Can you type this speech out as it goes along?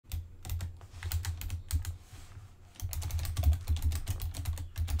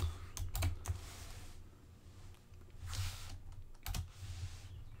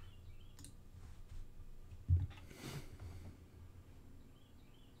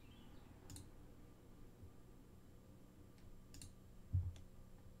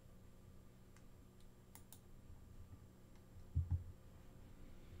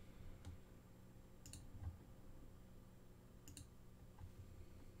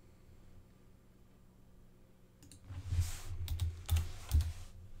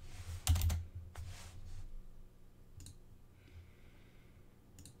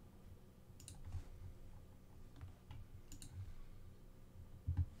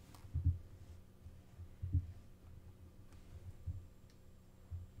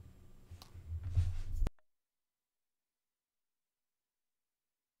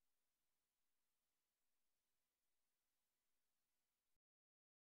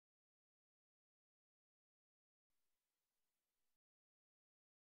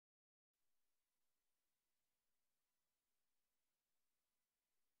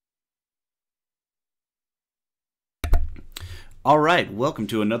All right, welcome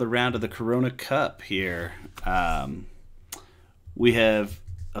to another round of the Corona Cup here. We have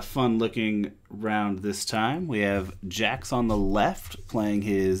a fun looking round this time. We have Jax on the left playing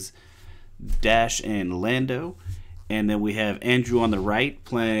his Dash and Lando. And then we have Andrew on the right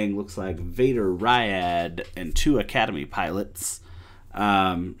playing, looks like Vader, Ryad, and two Academy pilots.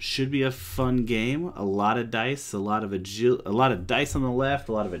 Should be a fun game. A lot of dice, a lot of dice on the left,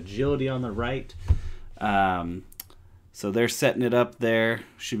 a lot of agility on the right. So they're setting it up there.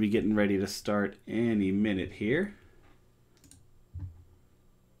 Should be getting ready to start any minute here.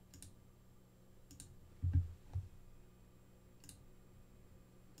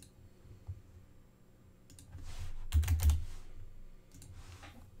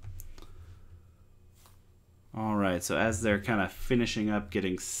 All right, so as they're kind of finishing up,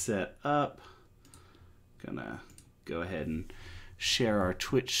 getting set up, gonna go ahead and share our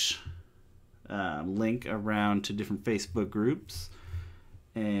Twitch link around to different Facebook groups.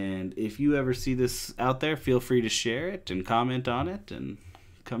 And if you ever see this out there, feel free to share it and comment on it and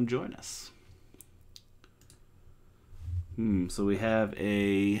come join us. So we have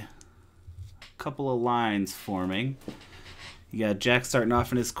a couple of lines forming. You got Jack starting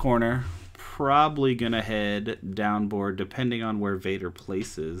off in his corner. Probably going to head downboard depending on where Vader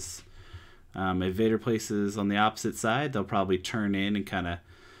places. If Vader places on the opposite side, they'll probably turn in and kind of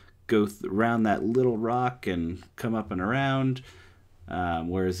go around that little rock and come up and around.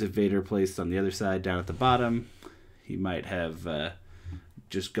 Whereas if Vader placed on the other side down at the bottom, he might have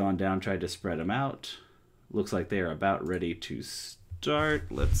just gone down, tried to spread them out. Looks like they are about ready to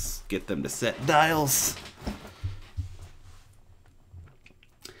start. Let's get them to set dials.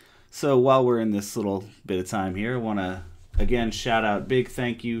 So while we're in this little bit of time here, I want to again shout out, big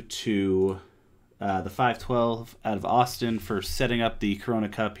thank you to the 512 out of Austin for setting up the Corona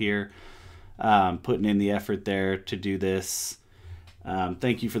Cup here, putting in the effort there to do this.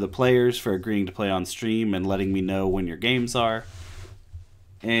 Thank you for the players for agreeing to play on stream and letting me know when your games are.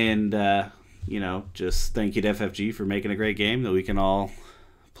 And, just thank you to FFG for making a great game that we can all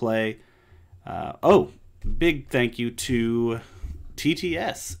play. Big thank you to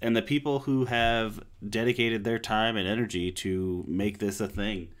TTS and the people who have dedicated their time and energy to make this a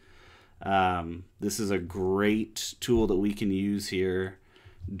thing. This is a great tool that we can use here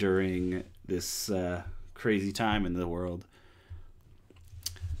during this crazy time in the world.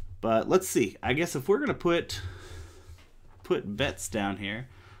 But let's see. I guess if we're going to put bets down here,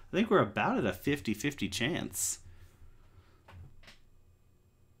 I think we're about at a 50-50 chance.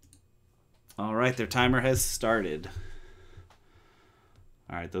 All right, their timer has started.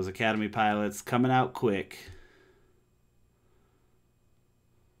 All right, those Academy pilots coming out quick.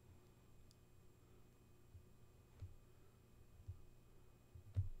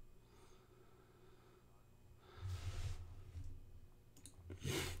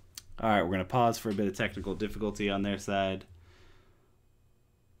 All right, we're going to pause for a bit of technical difficulty on their side.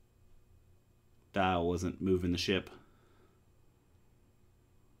 Dial wasn't moving the ship.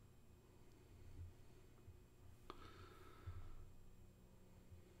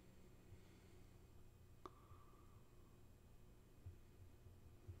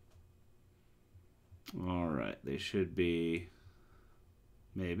 All right, they should be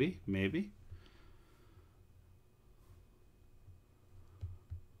maybe.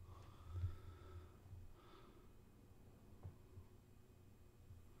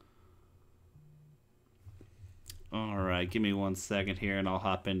 All right, give me 1 second here and I'll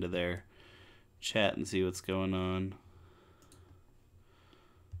hop into their chat and see what's going on.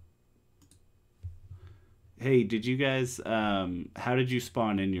 Hey, did you guys, how did you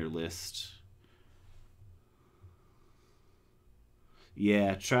spawn in your list?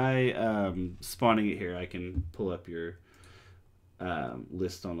 Yeah, try spawning it here. I can pull up your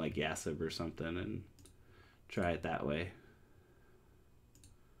list on like Yasib or something and try it that way.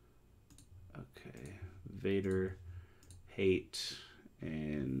 Okay, Vader, Hate,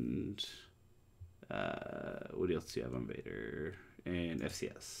 and what else do you have on Vader? And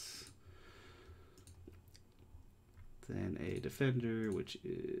FCS. Then a Defender, which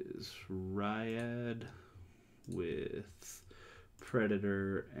is Ryad with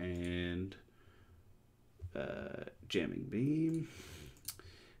Predator and Jamming Beam.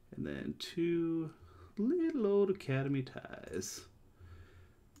 And then two little old Academy ties.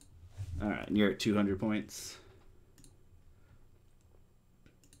 All right, and you're at 200 points.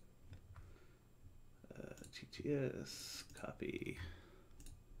 TTS, copy.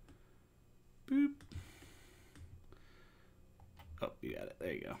 Boop. Oh, you got it.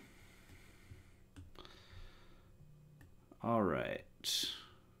 There you go. All right.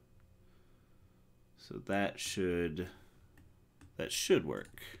 So that should that should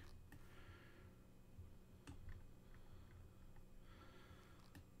work.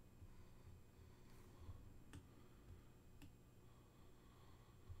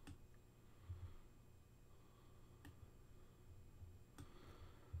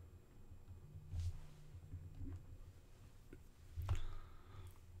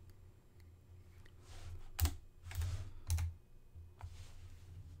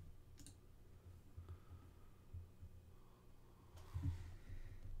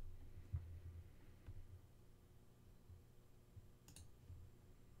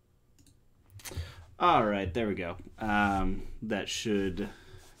 All right, there we go. That should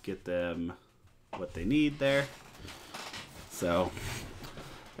get them what they need there. So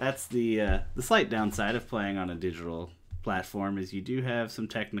that's the slight downside of playing on a digital platform is you do have some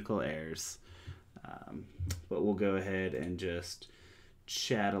technical errors. But we'll go ahead and just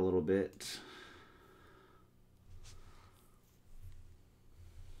chat a little bit.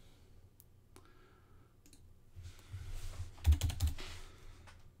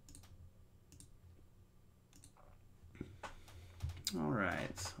 All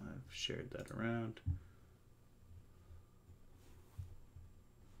right, so I've shared that around.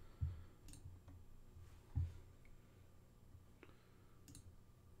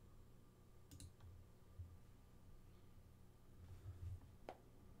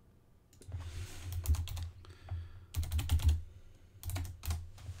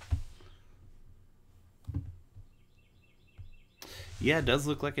 Yeah, it does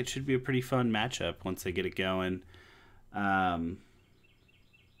look like it should be a pretty fun matchup once they get it going.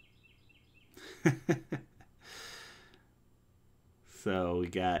 So we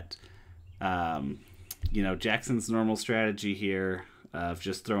got, Jackson's normal strategy here of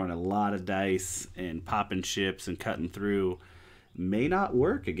just throwing a lot of dice and popping ships and cutting through may not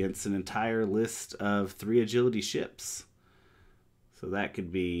work against an entire list of 3 agility ships. So that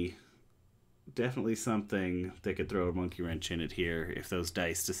could be definitely something that could throw a monkey wrench in it here if those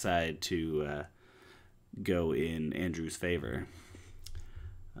dice decide to go in Andrew's favor.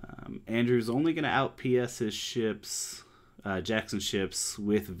 Andrew's only going to out PS his ships, Jackson's ships,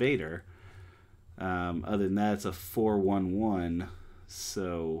 with Vader. Other than that, it's a 4-1-1.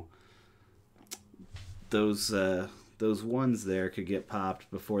 So those ones there could get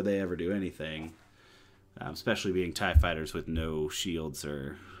popped before they ever do anything. Especially being TIE fighters with no shields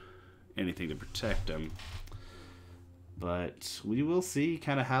or anything to protect them. But we will see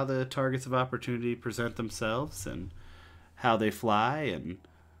kind of how the targets of opportunity present themselves and how they fly and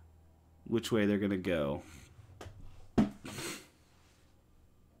which way they're going to go.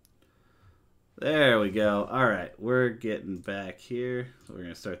 There we go. All right, we're getting back here. So we're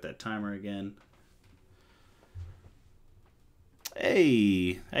going to start that timer again.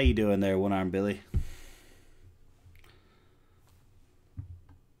 Hey, how you doing there, One Arm Billy?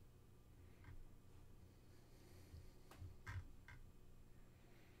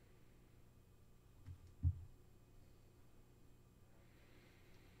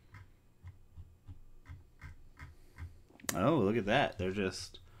 Oh, look at that. They're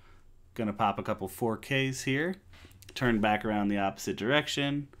just going to pop a couple 4Ks here. Turn back around the opposite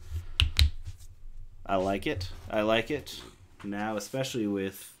direction. I like it. I like it. Now, especially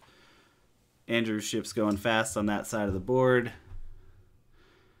with Andrew's ships going fast on that side of the board,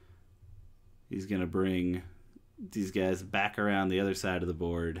 he's going to bring these guys back around the other side of the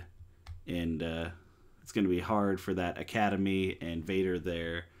board. And it's going to be hard for that Academy and Vader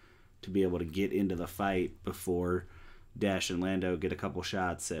there to be able to get into the fight before Dash and Lando get a couple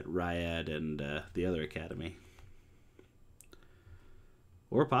shots at Ryad and the other Academy.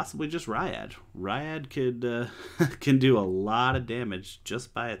 Or possibly just Ryad. Ryad could can do a lot of damage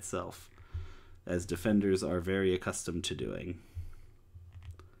just by itself, as defenders are very accustomed to doing.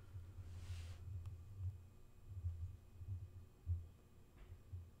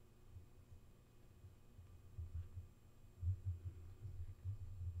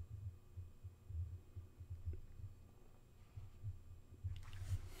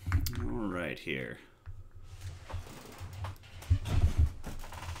 All right, here.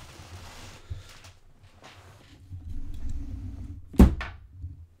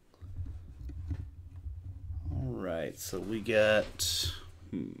 All right, so we got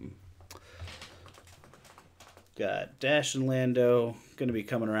Dash and Lando going to be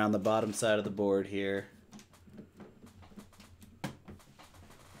coming around the bottom side of the board here.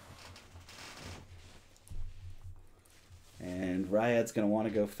 And Ryad's going to want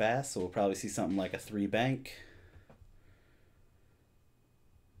to go fast, so we'll probably see something like a 3-bank.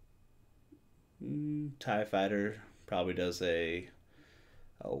 TIE Fighter probably does a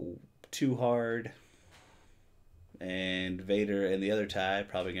 2 hard. And Vader and the other tie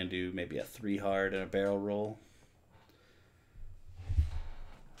probably going to do maybe a 3 hard and a barrel roll.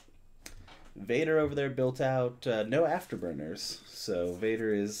 Vader over there built out no afterburners, so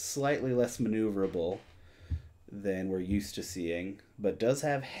Vader is slightly less maneuverable than we're used to seeing, but does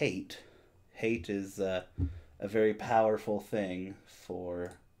have hate. Hate is a very powerful thing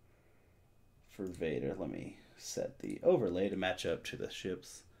for Vader. Let me set the overlay to match up to the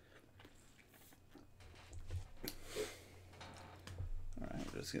ships. Alright,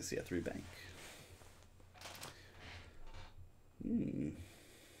 we're just going to see a 3 bank.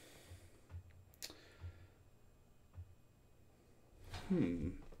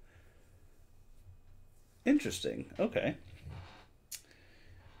 Interesting. Okay.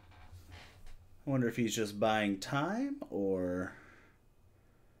 I wonder if he's just buying time or...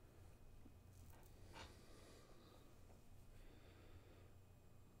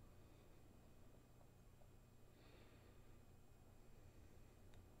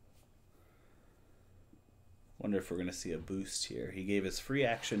 Wonder if we're going to see a boost here. He gave his free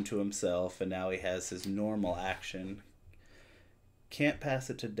action to himself, and now he has his normal action. Can't pass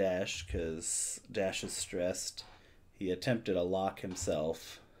it to Dash because Dash is stressed. He attempted a lock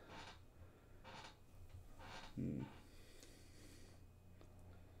himself.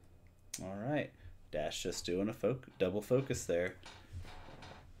 All right, Dash just doing a double focus there.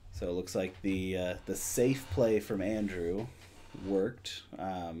 So it looks like the safe play from Andrew worked.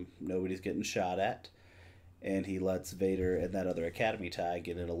 Nobody's getting shot at. And he lets Vader and that other Academy tie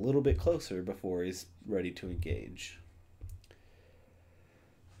get it a little bit closer before he's ready to engage.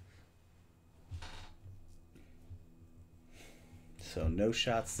 So no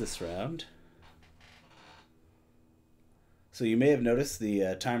shots this round. So you may have noticed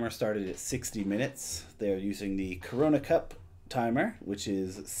the timer started at 60 minutes. They're using the Corona Cup timer, which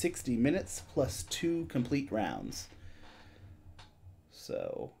is 60 minutes plus 2 complete rounds.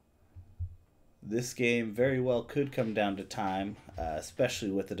 So this game very well could come down to time,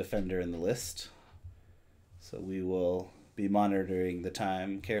 especially with the defender in the list. So we will be monitoring the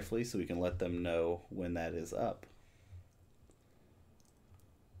time carefully so we can let them know when that is up.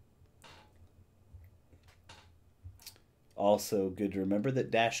 Also good to remember that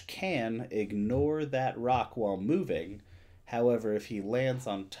Dash can ignore that rock while moving. However, if he lands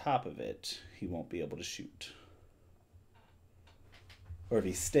on top of it, he won't be able to shoot. Or if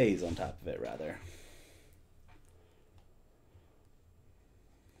he stays on top of it, rather.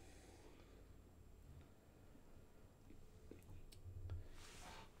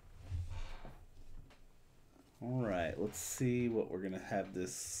 All right, let's see what we're going to have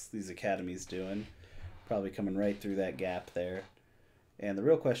these academies doing. Probably coming right through that gap there. And the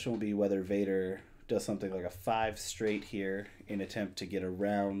real question will be whether Vader does something like a 5 straight here in attempt to get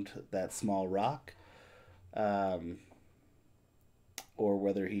around that small rock. Or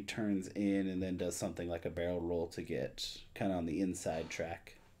whether he turns in and then does something like a barrel roll to get kind of on the inside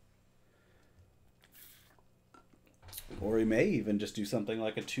track. Or he may even just do something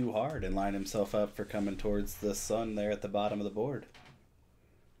like a 2 hard and line himself up for coming towards the sun there at the bottom of the board.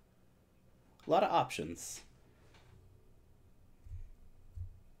 A lot of options.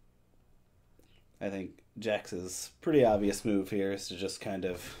 I think Jax's pretty obvious move here is to just kind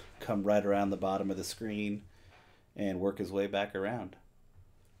of come right around the bottom of the screen and work his way back around.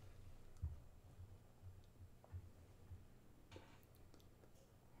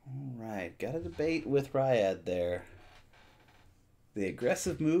 Alright, got a debate with Ryad there. The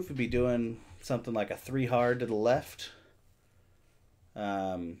aggressive move would be doing something like a 3 hard to the left.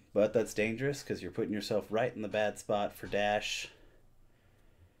 But that's dangerous because you're putting yourself right in the bad spot for Dash.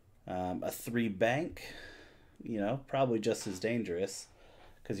 A 3 bank, probably just as dangerous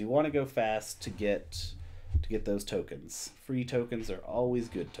because you want to go fast to get those tokens. Free tokens are always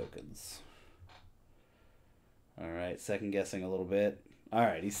good tokens. All right, second guessing a little bit. All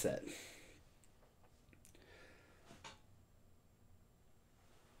right, he's set.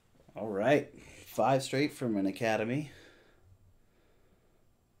 All right, 5 straight from an Academy.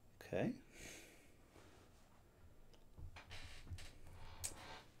 Okay.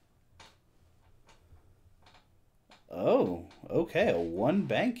 Oh, okay, a 1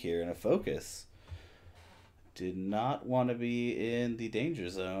 bank here and a focus. Did not want to be in the danger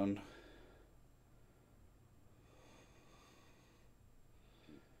zone.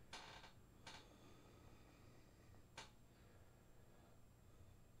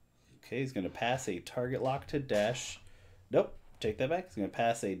 Okay, he's going to pass a target lock to Dash. Nope, take that back. He's going to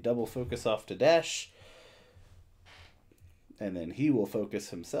pass a double focus off to Dash. And then he will focus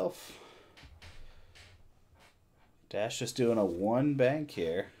himself. Dash just doing a 1 bank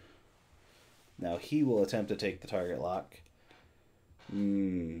here. Now he will attempt to take the target lock.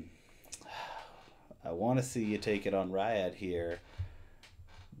 I want to see you take it on Ryad here,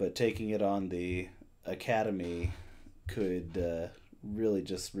 but taking it on the Academy could really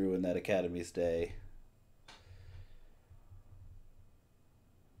just ruin that Academy's day.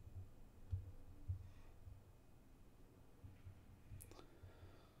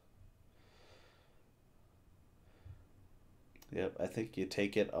 Yep, I think you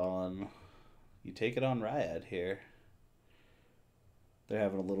take it on Ryad here. They're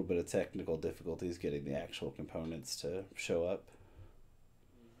having a little bit of technical difficulties getting the actual components to show up.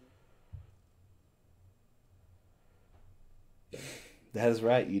 That is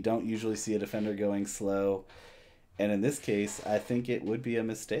right. You don't usually see a defender going slow. And in this case, I think it would be a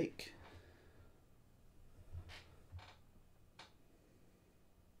mistake.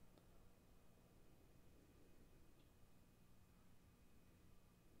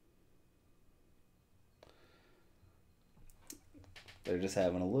 They're just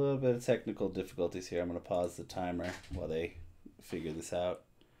having a little bit of technical difficulties here. I'm going to pause the timer while they figure this out.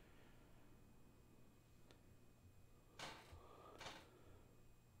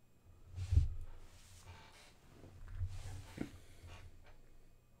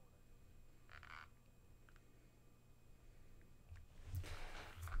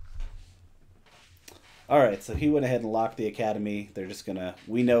 All right, so he went ahead and locked the Academy. They're just going to...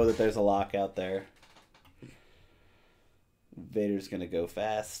 We know that there's a lock out there. Vader's going to go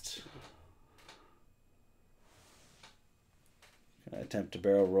fast. Gonna attempt to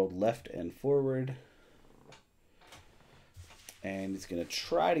barrel roll left and forward. And he's going to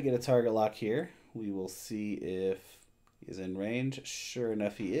try to get a target lock here. We will see if he's in range. Sure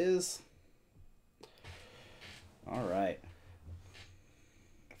enough, he is. All right.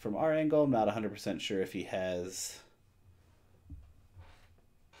 From our angle, I'm not 100% sure if he has...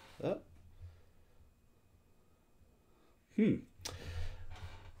 Oh.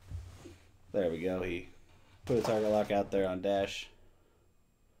 There we go. He put a target lock out there on dash.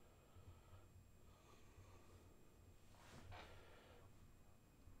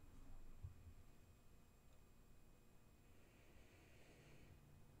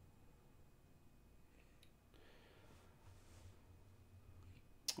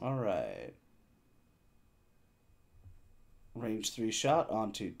 All right. Range 3 shot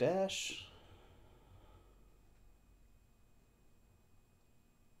onto dash.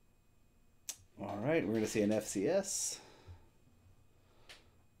 All right, we're going to see an FCS.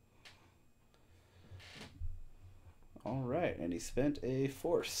 All right, and he spent a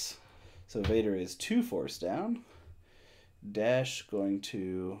force. So Vader is 2 force down. Dash going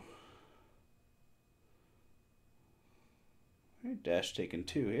to... All right, dash taking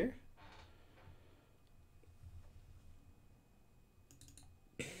 2 here.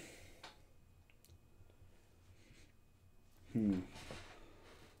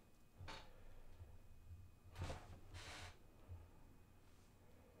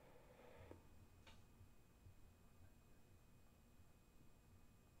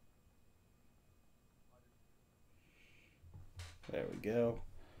 There we go.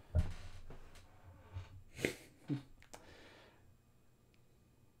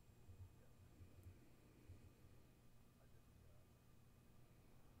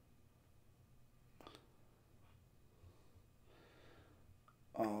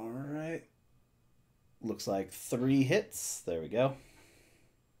 All right. Looks like 3 hits. There we go.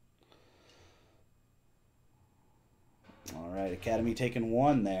 All right, Academy taking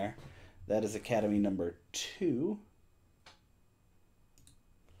 1 there. That is Academy number 2.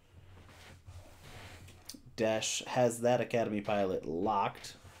 Dash has that Academy pilot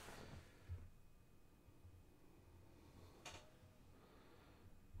locked.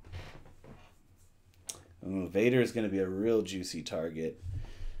 Vader is going to be a real juicy target.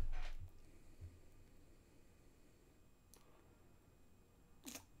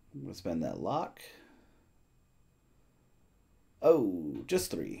 I'm going to spend that lock. Oh, just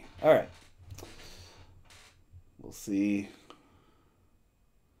 3. All right. We'll see.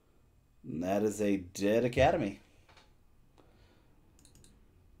 And that is a dead Academy.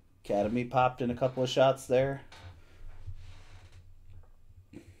 Academy popped in a couple of shots there.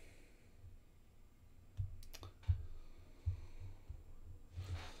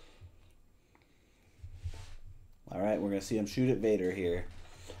 All right, we're going to see him shoot at Vader here.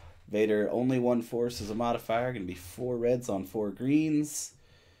 Vader, only 1 force as a modifier. Going to be 4 reds on 4 greens.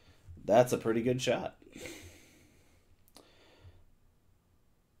 That's a pretty good shot.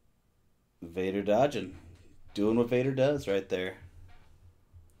 Vader dodging. Doing what Vader does right there.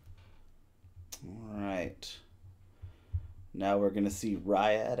 All right. Now we're going to see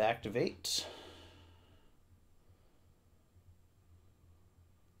Ryad activate.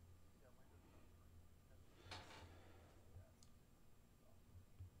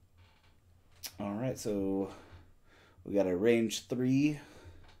 All right, so we got a range 3.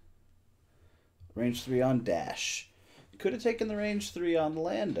 Range 3 on Dash. Could have taken the range 3 on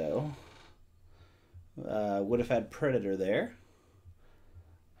Lando. Would have had Predator there.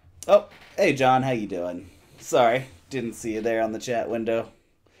 Oh, hey John, how you doing? Sorry, didn't see you there on the chat window.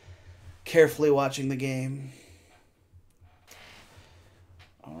 Carefully watching the game.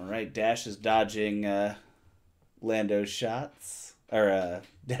 All right, Dash is dodging Lando's shots, or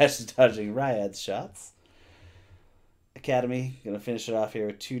Dash is dodging Ryad's shots. Academy gonna finish it off here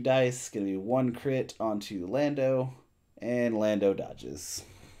with 2 dice. Gonna be 1 crit onto Lando, and Lando dodges.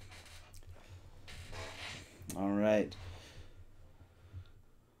 All right.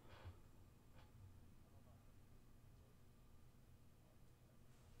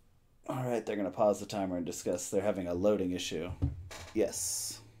 All right, they're gonna pause the timer and discuss. They're having a loading issue.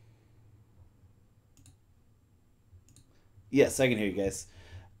 Yes. Yes, I can hear you guys.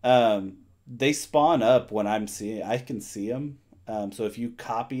 They spawn up when I can see them. So if you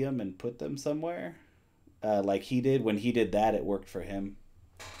copy them and put them somewhere, like he did, when he did that, it worked for him.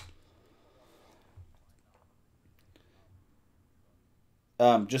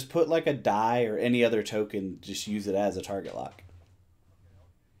 Just put like a die or any other token, just use it as a target lock.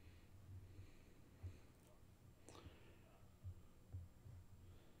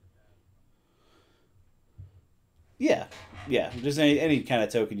 Yeah, yeah. Just any kind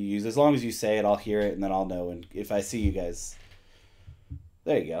of token you use. As long as you say it, I'll hear it, and then I'll know. And if I see you guys,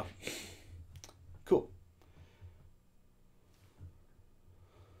 there you go. Cool.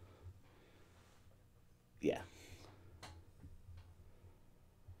 Yeah.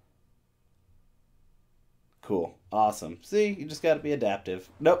 Cool. Awesome. See, you just got to be adaptive.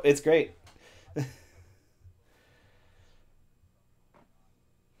 Nope, it's great.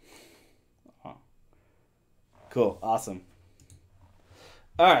 Oh, cool. Awesome.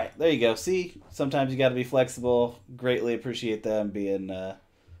 All right, there you go. See, sometimes you got to be flexible. Greatly appreciate them being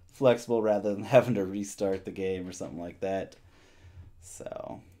flexible rather than having to restart the game or something like that.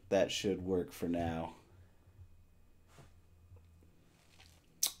 So that should work for now.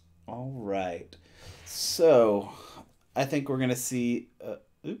 All right. So I think we're gonna see.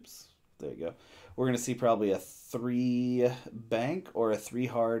 Oops. There you go. We're gonna see probably a 3 bank or a 3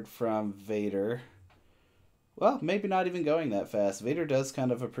 hard from Vader. Well, maybe not even going that fast. Vader does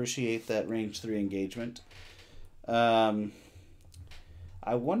kind of appreciate that range 3 engagement. Um,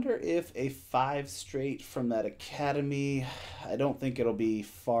 I wonder if a 5 straight from that Academy. I don't think it'll be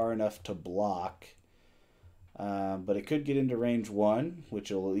far enough to block. But it could get into range 1, which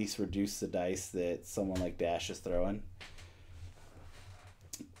will at least reduce the dice that someone like Dash is throwing.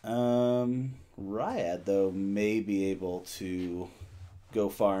 Ryad, though, may be able to go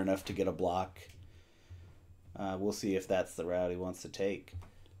far enough to get a block. We'll see if that's the route he wants to take.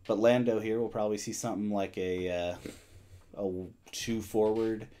 But Lando here will probably see something like a 2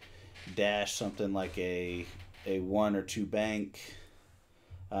 forward Dash, something like a 1 or 2 bank,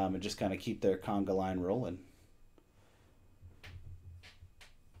 and just kind of keep their conga line rolling.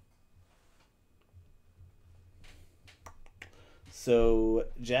 So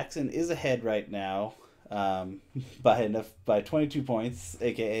Jackson is ahead right now by 22 points,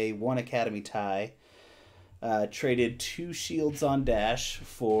 aka 1 Academy tie. Traded 2 shields on Dash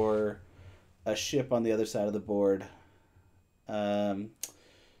for a ship on the other side of the board. The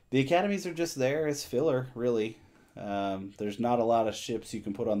academies are just there as filler, really. There's not a lot of ships you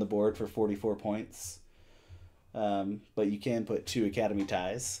can put on the board for 44 points, but you can put 2 academy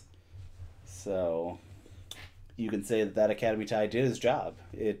ties. So you can say that academy tie did his job.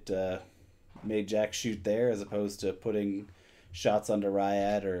 It made Jack shoot there as opposed to putting shots onto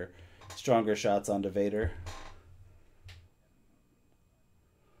Ryad or stronger shots onto Vader.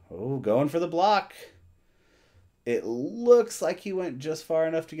 Oh, going for the block. It looks like he went just far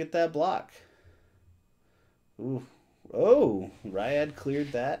enough to get that block. Ooh. Oh, Ryad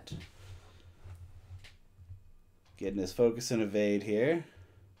cleared that. Getting his focus and evade here.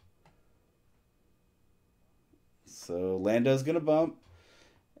 So Lando's going to bump.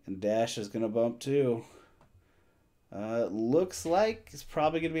 And Dash is going to bump too. Looks like it's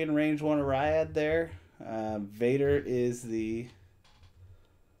probably going to be in range 1 of Ryad there. Vader is the...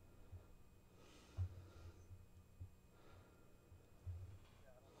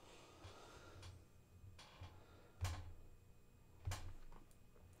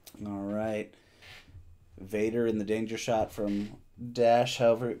 All right. Vader in the danger shot from Dash,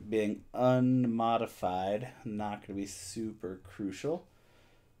 however, being unmodified. Not going to be super crucial.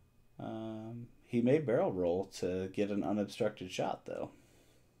 He may barrel roll to get an unobstructed shot, though.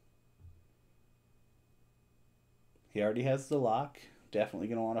 He already has the lock. Definitely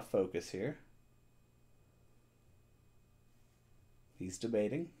going to want to focus here. He's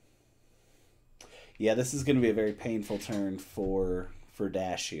debating. Yeah, this is going to be a very painful turn for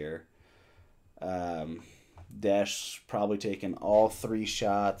Dash here. Dash probably taking all 3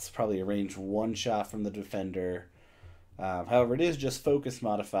 shots, probably a range 1 shot from the defender. However, it is just focus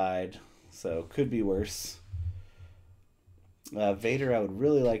modified, so could be worse. Vader, I would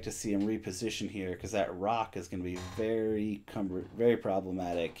really like to see him reposition here because that rock is going to be very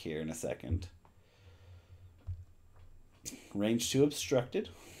problematic here in a second. Range 2 obstructed.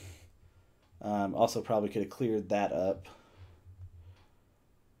 Also probably could have cleared that up.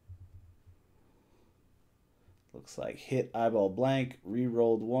 Looks like hit eyeball blank,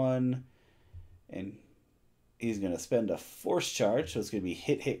 re-rolled 1, and he's going to spend a force charge, so it's going to be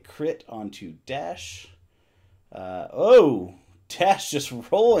hit crit onto Dash. Oh, Dash just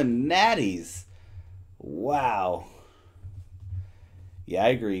rolling natties. Wow. Yeah, I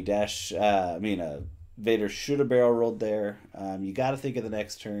agree. Vader should have barrel rolled there. You got to think of the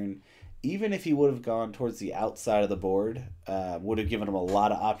next turn. Even if he would have gone towards the outside of the board, would have given him a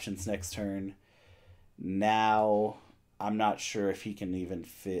lot of options next turn. Now, I'm not sure if he can even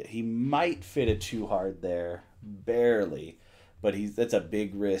fit. He might fit it too hard there, barely, but that's a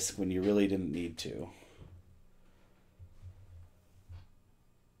big risk when you really didn't need to.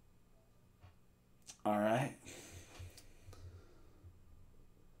 All right.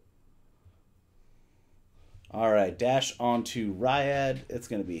 All right, Dash onto Ryad. It's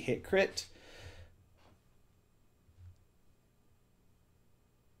going to be hit crit.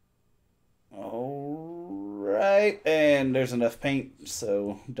 All right, and there's enough paint,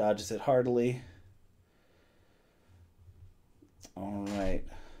 so dodges it heartily. All right.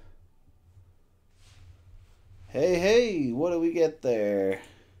 Hey, what do we get there?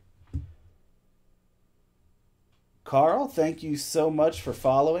 Carl, thank you so much for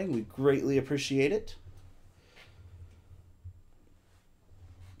following. We greatly appreciate it.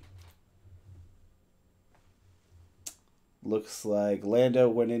 Looks like Lando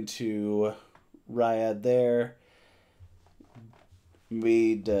went into Ryad there.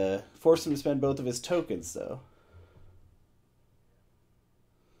 We'd force him to spend both of his tokens, though.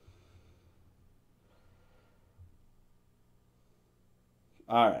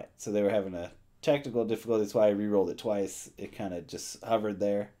 Alright, so they were having a technical difficulty. That's why I re-rolled it twice. It kind of just hovered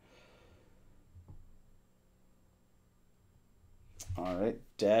there. Alright,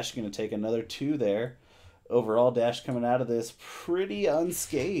 Dash going to take another 2 there. Overall, Dash coming out of this pretty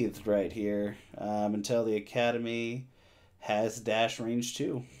unscathed right here until the Academy has Dash range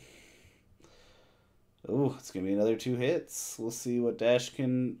 2. Ooh, it's going to be another 2 hits. We'll see what Dash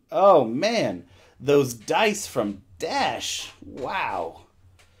can... Oh, man! Those dice from Dash! Wow!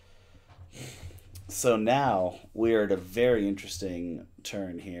 So now we're at a very interesting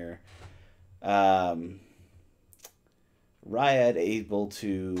turn here. Ryad able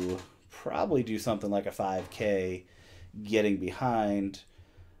to probably do something like a 5K getting behind.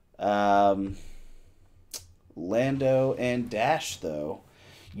 Lando and Dash, though,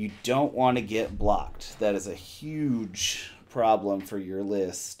 you don't want to get blocked. That is a huge problem for your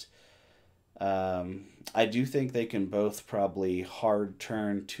list. I do think they can both probably hard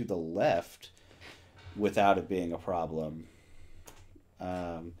turn to the left without it being a problem.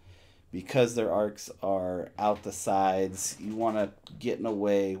 Because their arcs are out the sides, you want to get in a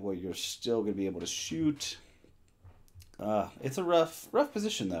way where you're still going to be able to shoot. It's a rough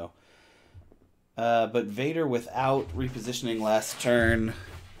position, though. But Vader, without repositioning last turn,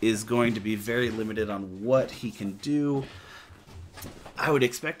 is going to be very limited on what he can do. I would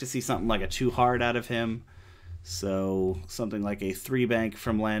expect to see something like a 2 hard out of him. So something like a 3 bank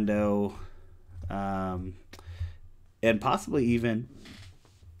from Lando. And possibly even...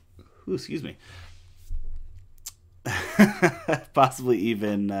 Ooh, excuse me. Possibly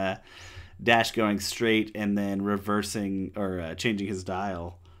even Dash going straight and then reversing or changing his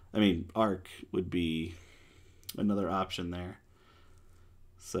dial. I mean, arc would be another option there.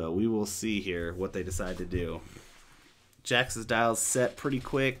 So we will see here what they decide to do. Jax's dial's set pretty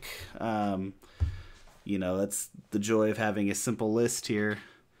quick. You know, that's the joy of having a simple list here.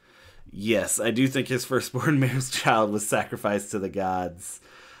 Yes, I do think his firstborn mare's child was sacrificed to the gods.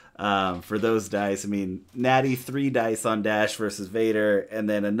 For those dice, I mean, natty 3 dice on Dash versus Vader, and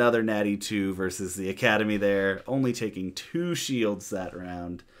then another natty 2 versus the Academy there, only taking 2 shields that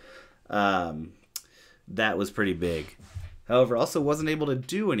round. That was pretty big. However, also wasn't able to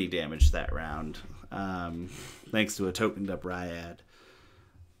do any damage that round, thanks to a tokened up Ryad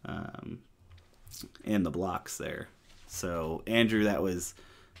and the blocks there. So, Andrew, that was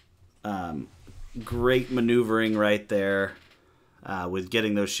great maneuvering right there. With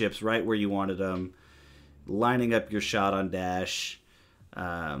getting those ships right where you wanted them, lining up your shot on Dash.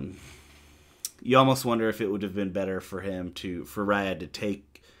 You almost wonder if it would have been better for Ryad to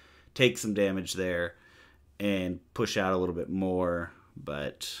take some damage there and push out a little bit more,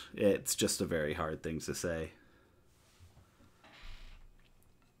 but it's just a very hard thing to say.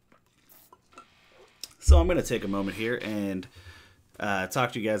 So I'm going to take a moment here and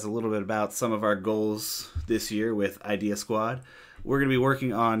talk to you guys a little bit about some of our goals this year with Idea Squad. We're going to be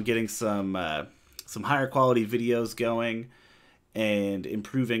working on getting some higher quality videos going and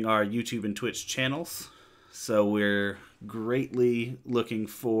improving our YouTube and Twitch channels. So we're greatly looking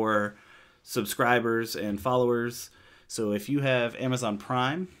for subscribers and followers. So if you have Amazon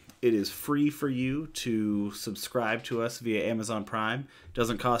Prime, it is free for you to subscribe to us via Amazon Prime. It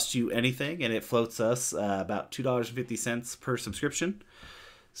doesn't cost you anything, and it floats us about $2.50 per subscription.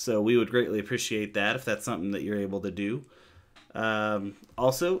 So we would greatly appreciate that if that's something that you're able to do.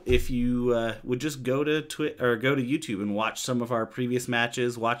 Also, if you would just go to YouTube and watch some of our previous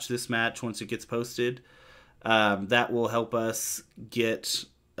matches, watch this match once it gets posted, that will help us get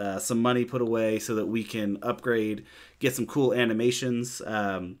some money put away so that we can upgrade, get some cool animations.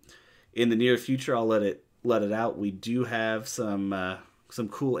 In the near future, I'll let it out. We do have some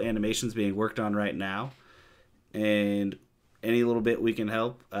cool animations being worked on right now, and any little bit we can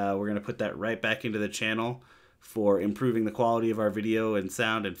help, we're going to put that right back into the channel for improving the quality of our video and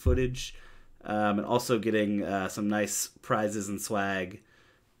sound and footage, and also getting some nice prizes and swag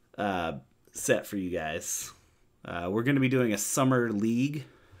set for you guys. We're going to be doing a summer league.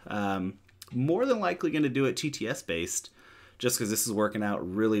 More than likely going to do it TTS based, just because this is working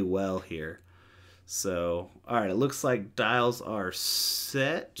out really well here. So, alright, it looks like dials are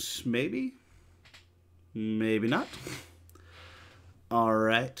set, maybe? Maybe not.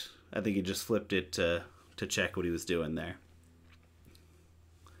 Alright, I think he just flipped it to check what he was doing there.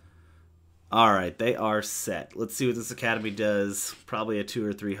 Alright, they are set. Let's see what this academy does. Probably a 2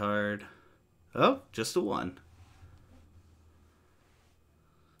 or 3 hard. Oh, just a 1.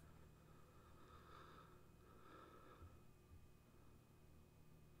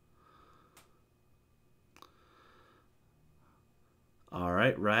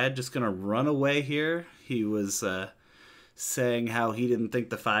 Alright, Ryad just going to run away here. He was saying how he didn't think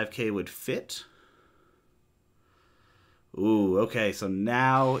the 5K would fit. Ooh, okay, so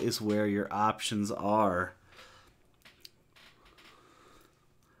now is where your options are.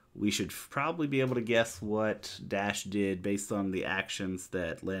 We should probably be able to guess what Dash did based on the actions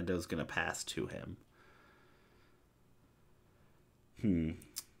that Lando's going to pass to him.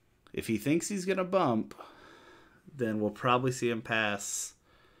 If he thinks he's going to bump, then we'll probably see him pass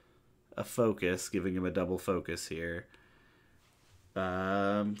a focus, giving him a double focus here.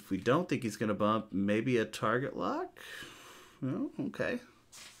 If we don't think he's going to bump, maybe a target lock? Oh, okay.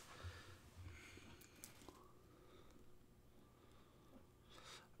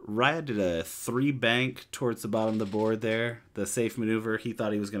 Ryad did a 3 bank towards the bottom of the board there. The safe maneuver, he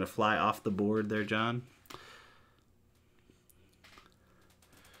thought he was going to fly off the board there, John.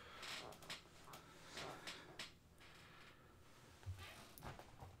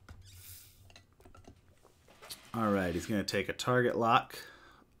 Alright, he's going to take a target lock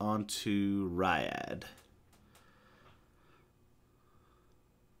onto Ryad.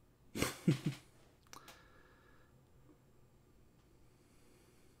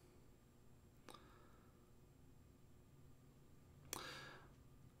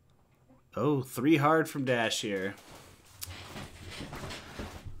 Oh, 3 hard from Dash here.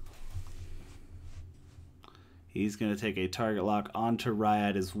 He's going to take a target lock onto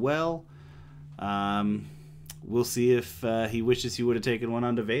Ryad as well. We'll see if he wishes he would have taken one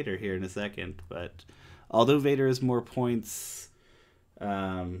onto Vader here in a second. But although Vader has more points...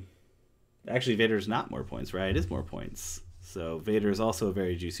 actually, Vader is not more points, right? It is more points. So Vader is also a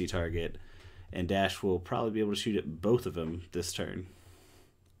very juicy target. And Dash will probably be able to shoot at both of them this turn.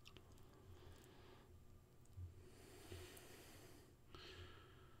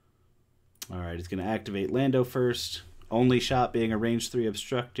 Alright, he's going to activate Lando first. Only shot being a range 3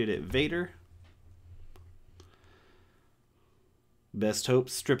 obstructed at Vader. Best hope,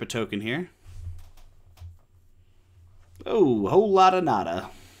 strip a token here. Oh, whole lot of nada.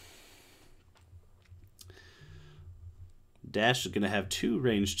 Dash is going to have 2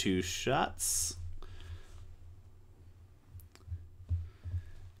 range 2 shots.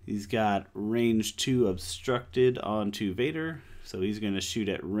 He's got range 2 obstructed onto Vader. So he's going to shoot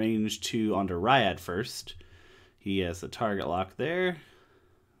at range 2 onto Ryad first. He has a target lock there.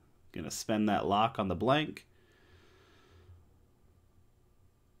 Going to spend that lock on the blank.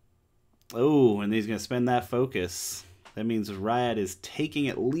 Oh, and he's going to spend that focus. That means Ryad is taking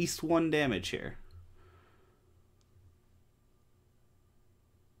at least 1 damage here.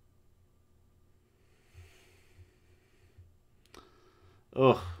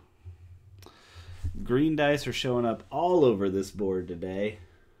 Oh, green dice are showing up all over this board today.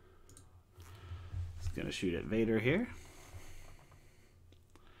 Just going to shoot at Vader here.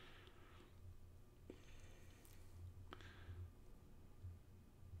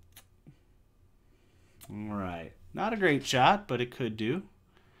 All right. Not a great shot, but it could do.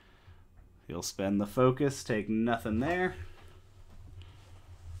 He'll spend the focus, take nothing there.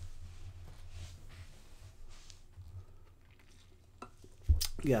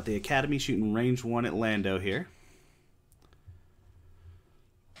 You got the Academy shooting range 1 at Lando here.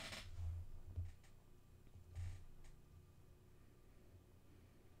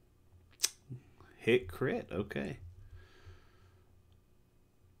 Hit crit, okay.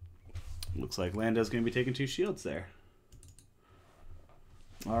 Looks like Lando's going to be taking 2 shields there.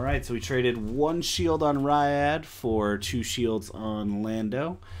 All right, so we traded 1 shield on Ryad for 2 shields on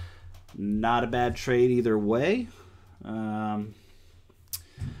Lando. Not a bad trade either way.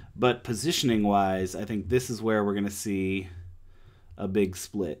 But positioning-wise, I think this is where we're going to see a big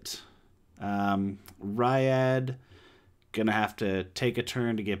split. Ryad going to have to take a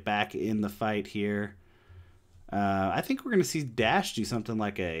turn to get back in the fight here. I think we're going to see Dash do something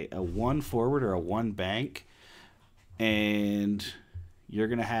like a 1 forward or a 1 bank. And you're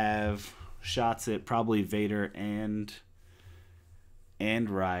going to have shots at probably Vader and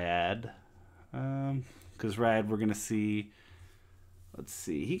Ryad. Because Ryad, we're going to see... Let's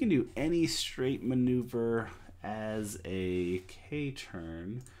see. He can do any straight maneuver as a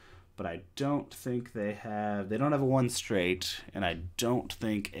K-turn, but I don't think they have... They don't have a 1 straight, and I don't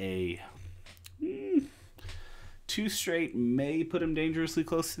think a 2 straight may put him dangerously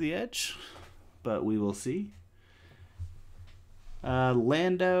close to the edge, but we will see.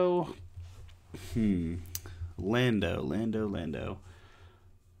 Lando. Lando.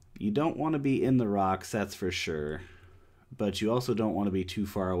 You don't want to be in the rocks, that's for sure. But you also don't want to be too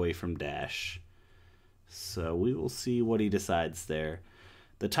far away from Dash. So we will see what he decides there.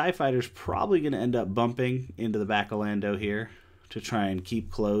 The TIE Fighter's probably going to end up bumping into the back of Lando here to try and keep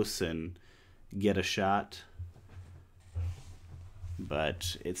close and get a shot.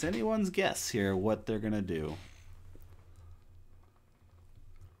 But it's anyone's guess here what they're going to do.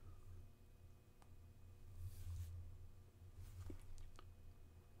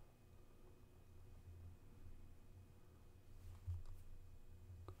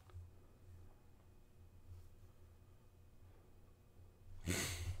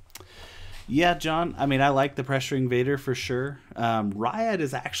 Yeah, John, I mean, I like the pressuring Vader for sure. Ryad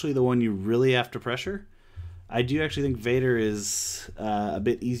is actually the one you really have to pressure. I do actually think Vader is a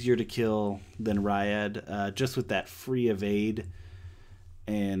bit easier to kill than Ryad, just with that free evade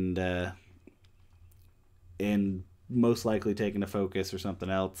and most likely taking a focus or something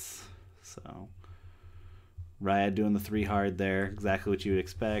else. So Ryad doing the 3 hard there, exactly what you would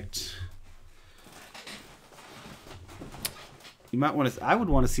expect. You might want to. I would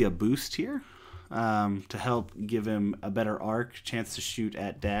want to see a boost here to help give him a better arc, chance to shoot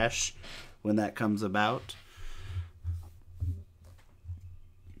at Dash when that comes about.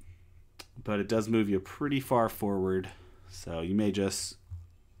 But it does move you pretty far forward, so you may just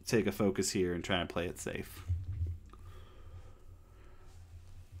take a focus here and try and play it safe.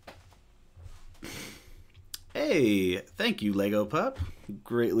 Hey, thank you, Lego Pup.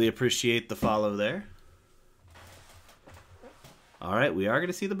 Greatly appreciate the follow there. All right, we are going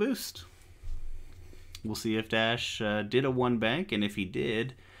to see the boost. We'll see if Dash did a 1 bank, and if he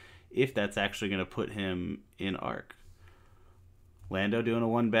did, if that's actually going to put him in arc. Lando doing a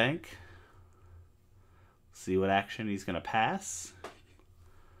 1 bank. See what action he's going to pass.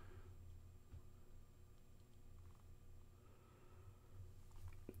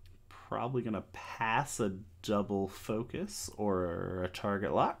 Probably going to pass a double focus or a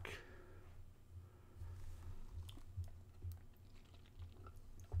target lock.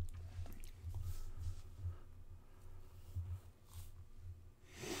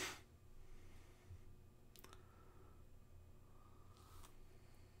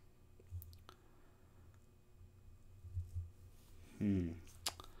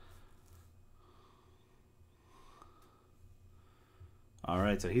 All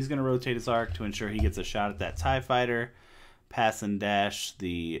right, so he's going to rotate his arc to ensure he gets a shot at that TIE Fighter. Pass and Dash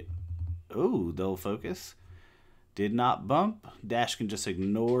the... Ooh, double focus. Did not bump. Dash can just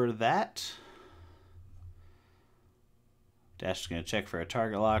ignore that. Dash is going to check for a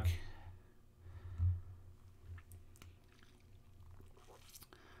target lock.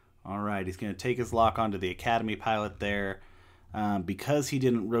 All right, he's going to take his lock onto the Academy pilot there. Because he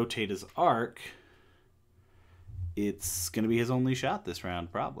didn't rotate his arc, it's going to be his only shot this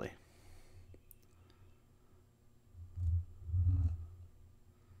round, probably.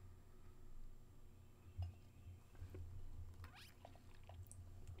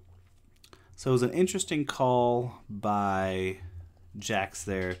 So it was an interesting call by Jax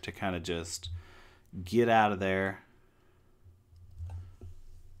there to kind of just get out of there.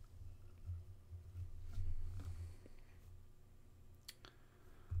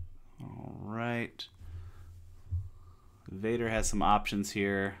 All right. Vader has some options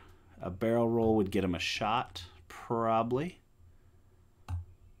here. A barrel roll would get him a shot, probably.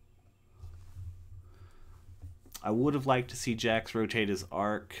 I would have liked to see Jax rotate his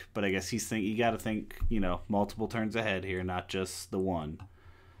arc, but I guess you got to think, you know, multiple turns ahead here, not just the one.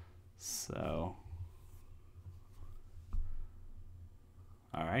 So,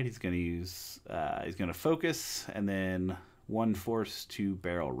 all right, he's going to use, he's going to focus, and then one force to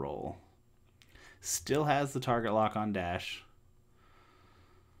barrel roll. Still has the target lock on dash.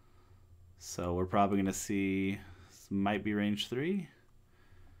 So we're probably going to see, this might be range 3.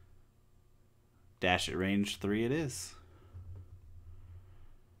 Dash at range 3 it is.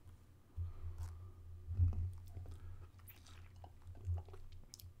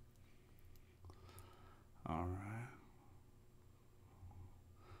 All right.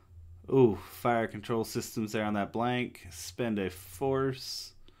 Ooh, fire control systems there on that blank. Spend a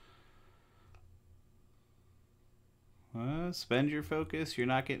force. Spend your focus. You're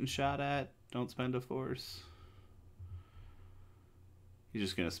not getting shot at. Don't spend a force. You're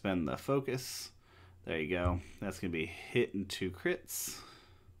just going to spend the focus. There you go. That's going to be hitting 2 crits.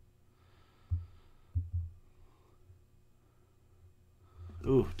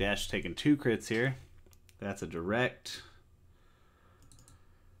 Ooh, Dash taking 2 crits here. That's a direct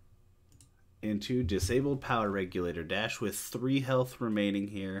into disabled power regulator. Dash with 3 health remaining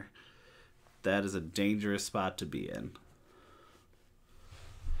here. That is a dangerous spot to be in.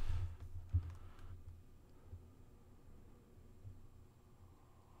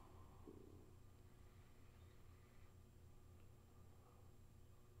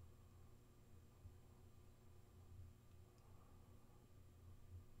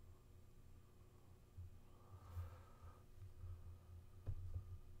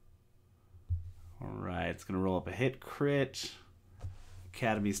 It's going to roll up a hit crit.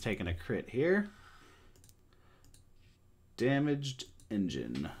 Academy's taking a crit here. Damaged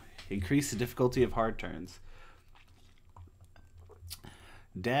engine. Increase the difficulty of hard turns.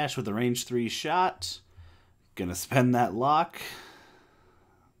 Dash with a range 3 shot. Gonna spend that lock.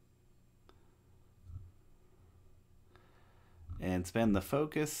 And spend the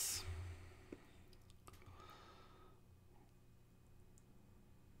focus.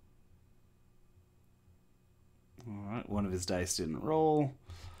 Alright, one of his dice didn't roll.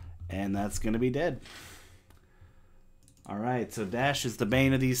 And that's going to be dead. Alright, so Dash is the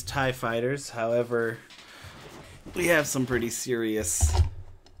bane of these TIE fighters. However, we have some pretty serious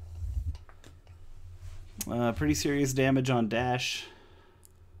damage on Dash.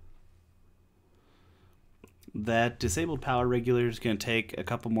 That disabled power regulator is going to take a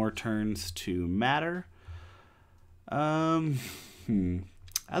couple more turns to matter.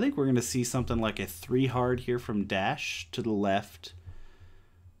 I think we're going to see something like a 3 hard here from Dash to the left.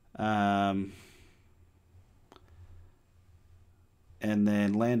 And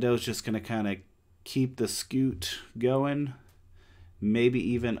then Lando's just going to kind of keep the scoot going. Maybe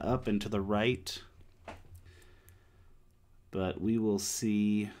even up and to the right. But we will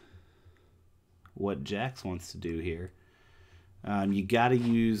see what Jax wants to do here. You got to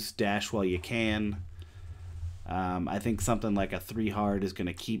use Dash while you can. I think something like a 3 hard is going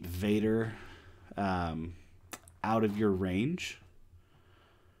to keep Vader out of your range.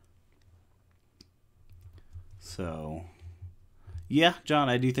 So, yeah, John,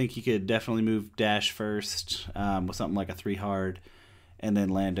 I do think you could definitely move Dash first with something like a 3 hard, and then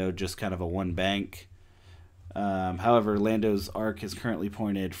Lando just kind of a 1 bank. However, Lando's arc is currently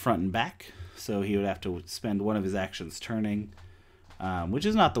pointed front and back, so he would have to spend one of his actions turning, which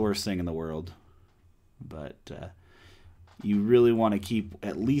is not the worst thing in the world. But you really want to keep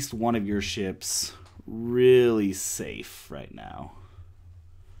at least one of your ships really safe right now.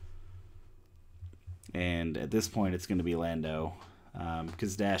 And at this point, it's going to be Lando,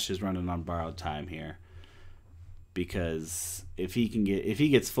 because Dash is running on borrowed time here. Because if he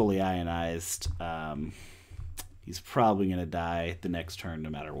gets fully ionized, he's probably going to die the next turn no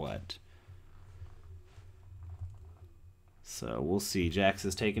matter what. So we'll see. Jax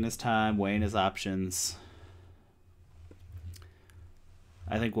is taking his time, weighing his options.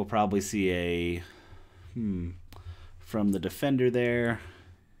 I think we'll probably see a from the defender there,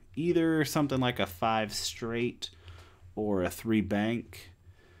 either something like a 5 straight or a 3 bank.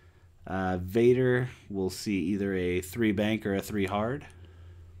 Vader will see either a 3 bank or a 3 hard.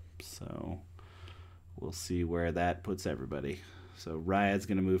 So we'll see where that puts everybody. So Ryad's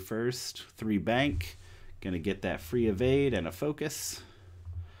going to move first. 3 bank. Going to get that free evade and a focus.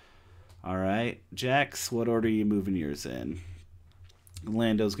 All right. Jax, what order are you moving yours in?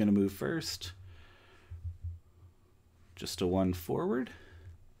 Lando's going to move first. Just a 1 forward.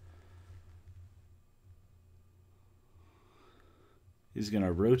 He's going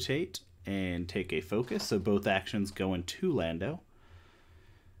to rotate and take a focus. So both actions go into Lando.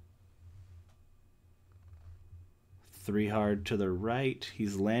 3 hard to the right.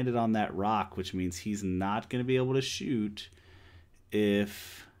 He's landed on that rock, which means he's not going to be able to shoot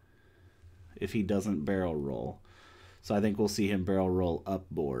if he doesn't barrel roll. So I think we'll see him barrel roll up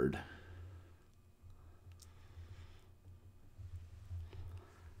board.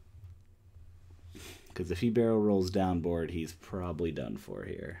 Because if he barrel rolls down board, he's probably done for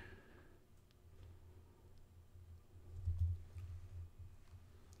here.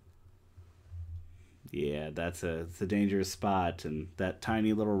 Yeah, it's a dangerous spot, and that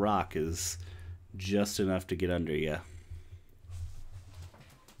tiny little rock is just enough to get under you.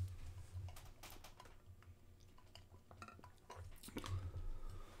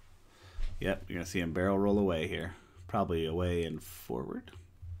 Yep, you're going to see him barrel roll away here. Probably away and forward.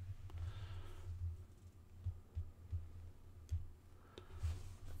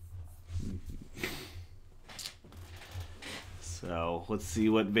 So let's see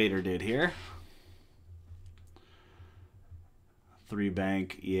what Vader did here. 3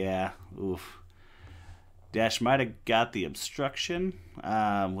 bank, yeah, oof. Dash might have got the obstruction,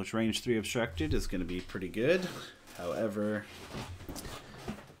 which range 3 obstructed is going to be pretty good. However,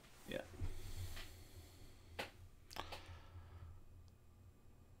 yeah.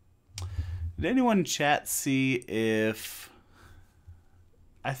 Did anyone in chat see if...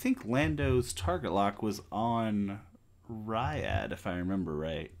 I think Lando's target lock was on Ryad, if I remember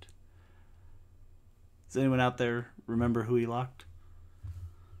right. Does anyone out there remember who he locked?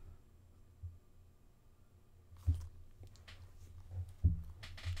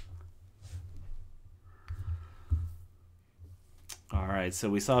 Alright, so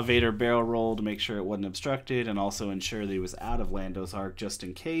we saw Vader barrel roll to make sure it wasn't obstructed and also ensure that he was out of Lando's arc just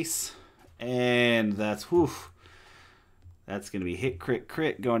in case. And that's, whew, that's going to be hit, crit,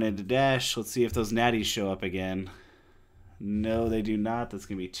 crit going into dash. Let's see if those natties show up again. No, they do not. That's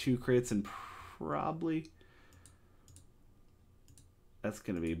going to be 2 crits and probably... That's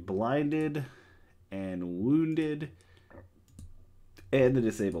going to be blinded and wounded. And the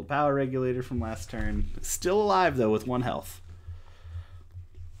disabled power regulator from last turn. Still alive, though, with 1 health.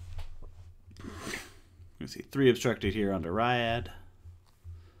 Let's see, 3 obstructed here onto Ryad.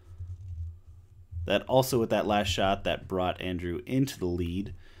 That also with that last shot that brought Andrew into the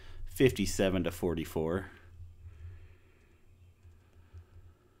lead, 57 to 44.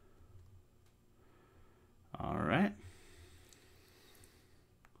 All right.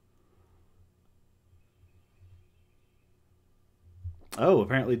 Oh,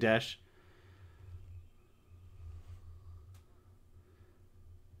 apparently Dash.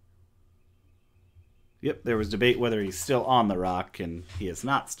 Yep, there was debate whether he's still on the rock, and he is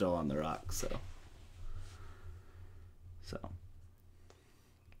not still on the rock, so.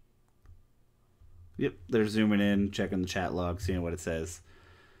 Yep, they're zooming in, checking the chat log, seeing what it says.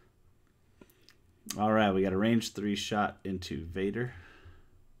 All right, we got a range 3 shot into Vader.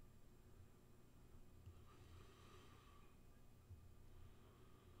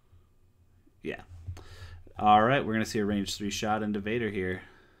 Yeah. All right, we're going to see a range 3 shot into Vader here.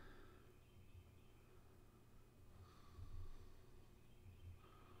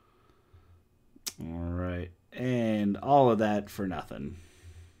 All right, and all of that for nothing.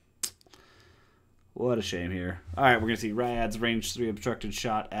 What a shame here. All right, we're going to see Ryad's range 3 obstructed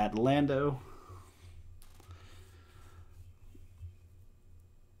shot at Lando.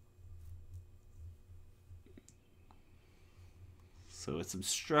 So it's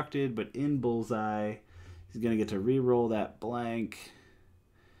obstructed, but in bullseye. He's going to get to re-roll that blank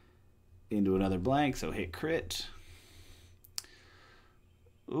into another blank, so hit crit.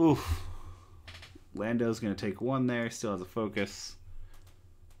 Oof. Lando's going to take 1 there, still has a focus.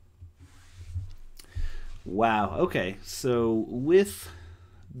 Wow, okay, so with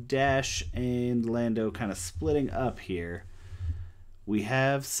Dash and Lando kind of splitting up here, we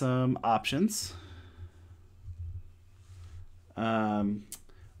have some options.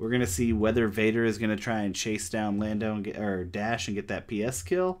 We're going to see whether Vader is going to try and chase down Lando and or Dash and get that PS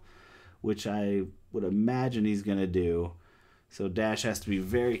kill, which I would imagine he's going to do. So Dash has to be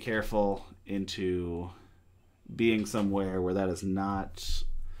very careful into being somewhere where that is not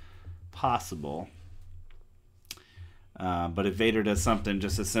possible. But if Vader does something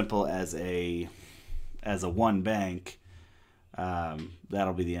just as simple as a 1 bank,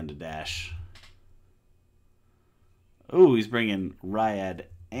 That'll be the end of dash. Oh, he's bringing Ryad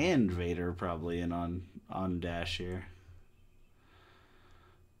and Vader probably in on dash here.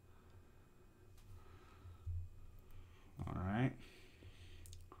 All right.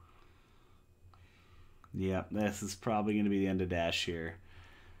 Yep, this is probably going to be the end of dash here.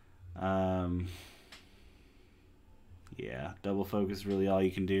 Yeah, double focus is really all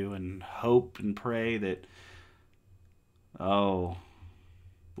you can do, and hope and pray that... Oh,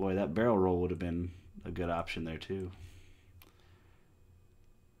 boy, that barrel roll would have been a good option there too.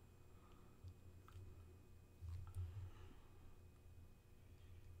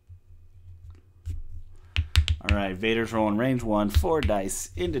 All right, Vader's rolling range 1, 4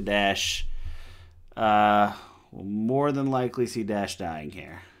 dice into dash. We'll more than likely see dash dying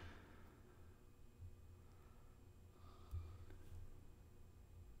here.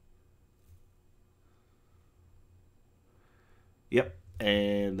 Yep,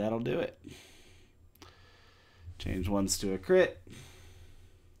 and that'll do it. Change ones to a crit.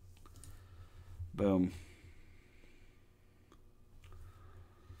 Boom.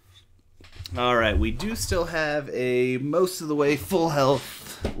 All right, we do still have a most of the way full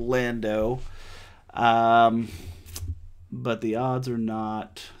health Lando, but the odds are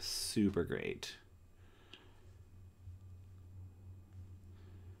not super great.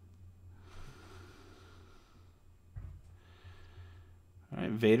 All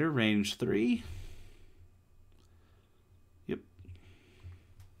right, Vader, range 3. Yep.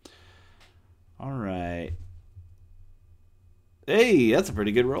 All right. Hey, that's a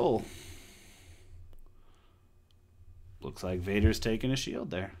pretty good roll. Looks like Vader's taking a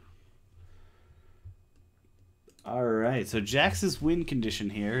shield there. All right, so Jax's win condition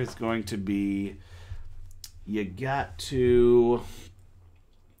here is going to be you have to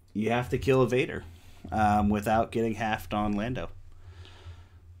kill a Vader without getting halved on Lando.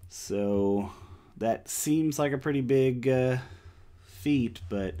 So that seems like a pretty big feat,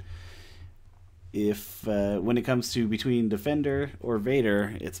 but if when it comes to between Defender or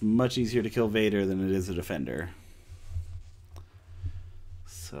Vader, it's much easier to kill Vader than it is a Defender.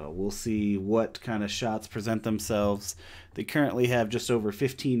 So we'll see what kind of shots present themselves. They currently have just over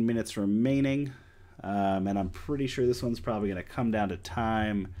 15 minutes remaining, and I'm pretty sure this one's probably going to come down to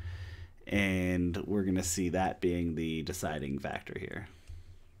time, and we're going to see that being the deciding factor here.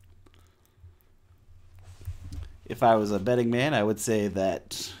 If I was a betting man, I would say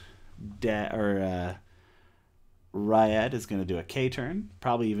that Ryad is going to do a K turn,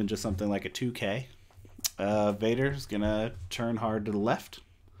 probably even just something like a 2K. Vader's going to turn hard to the left,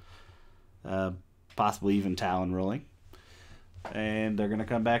 possibly even Talon rolling. And they're going to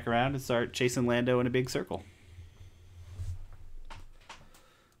come back around and start chasing Lando in a big circle.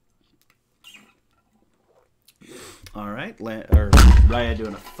 All right, Ryad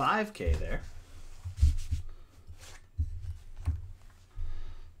doing a 5K there.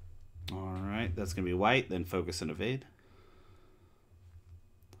 All right, that's going to be white, then focus and evade.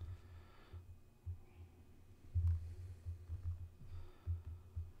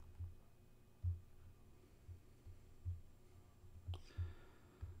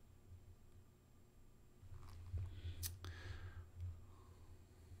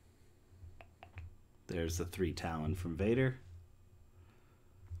 There's the 3 Talon from Vader.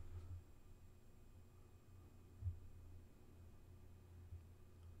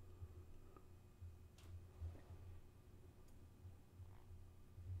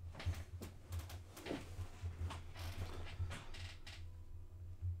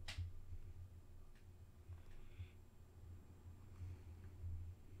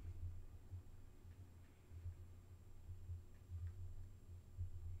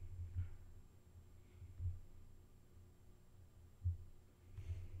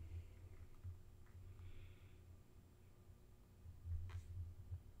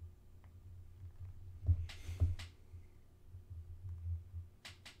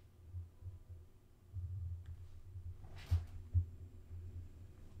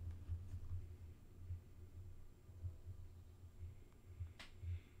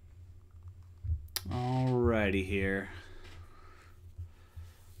 Alrighty here.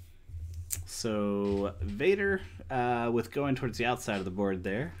 So Vader, with going towards the outside of the board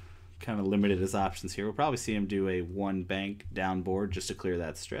there, kind of limited his options here. We'll probably see him do a 1 bank down board just to clear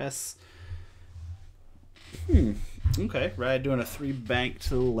that stress. Okay, right, doing a 3 bank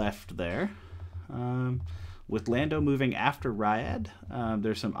to the left there. With Lando moving after Ryad,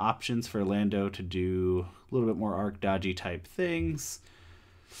 there's some options for Lando to do a little bit more arc dodgy type things.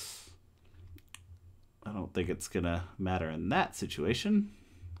 I don't think it's going to matter in that situation.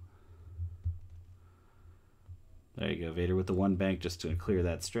 There you go, Vader with the 1 bank just to clear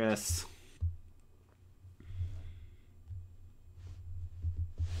that stress.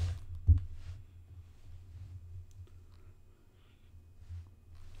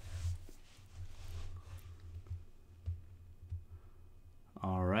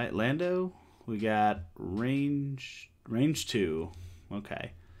 All right, Lando, we got range 2.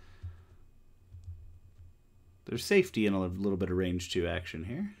 Okay. There's safety in a little bit of range 2 action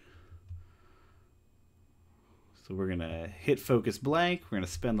here. So we're going to hit focus blank. We're going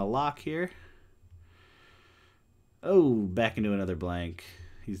to spend the lock here. Oh, back into another blank.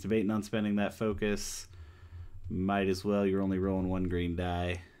 He's debating on spending that focus. Might as well. You're only rolling 1 green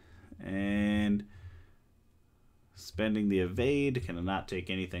die. And spending the evade. Can not take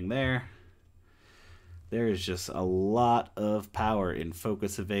anything there. There is just a lot of power in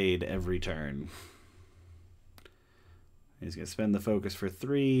focus evade every turn. He's going to spend the focus for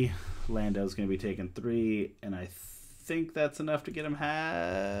 3. Lando's going to be taking 3. And I think that's enough to get him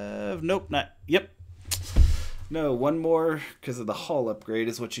half. Nope, not. Yep. No, 1 more because of the hull upgrade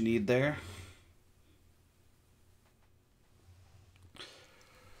is what you need there.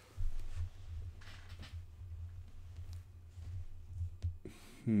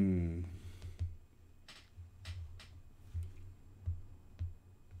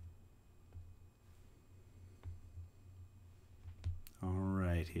 All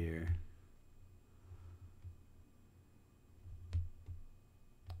right here.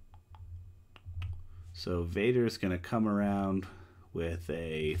 So Vader's going to come around with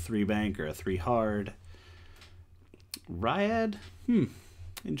a 3 bank or a 3 hard. Ryad,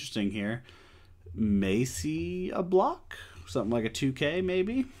 interesting here. May see a block, something like a 2K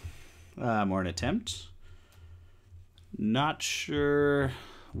maybe, or an attempt. Not sure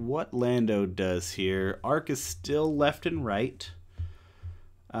what Lando does here. Arc is still left and right.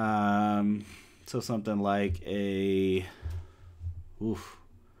 So something like a,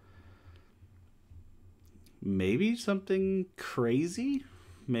 maybe something crazy,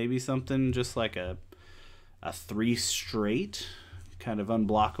 maybe something just like a 3 straight, kind of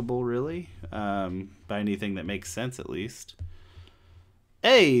unblockable really, by anything that makes sense at least.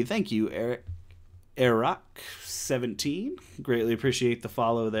 Hey, thank you, Eric17. Greatly appreciate the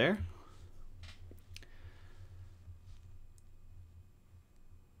follow there.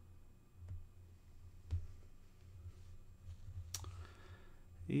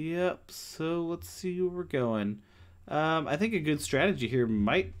 Yep, so let's see where we're going. I think a good strategy here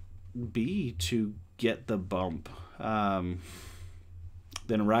might be to get the bump. Then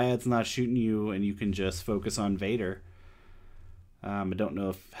Ryad's not shooting you, and you can just focus on Vader. I don't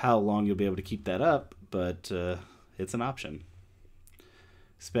know how long you'll be able to keep that up, but it's an option.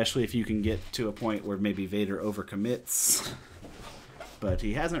 Especially if you can get to a point where maybe Vader overcommits. But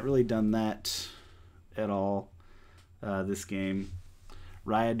he hasn't really done that at all this game.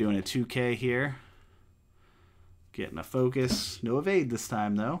 Ryad doing a 2K here. Getting a focus. No evade this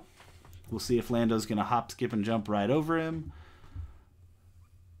time, though. We'll see if Lando's going to hop, skip, and jump right over him.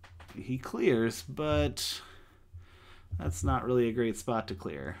 He clears, but that's not really a great spot to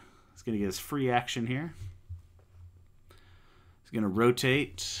clear. He's going to get his free action here. He's going to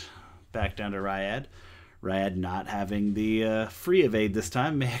rotate back down to Ryad. Ryad not having the free evade this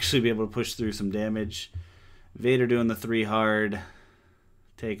time. May actually be able to push through some damage. Vader doing the 3 hard.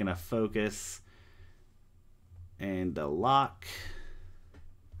 Taking a focus. And a lock.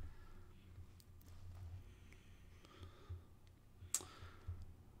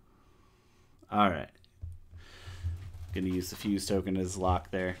 Alright. Going to use the fuse token as lock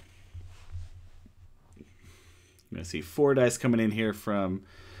there. I'm going to see 4 dice coming in here from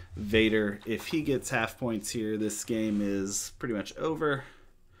Vader. If he gets half points here, this game is pretty much over.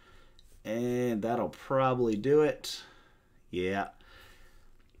 And that'll probably do it. Yeah.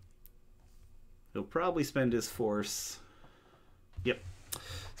 He'll probably spend his force. Yep.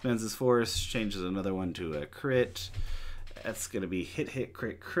 Spends his force, changes another one to a crit. That's going to be hit, hit,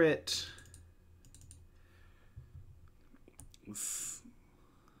 crit, crit.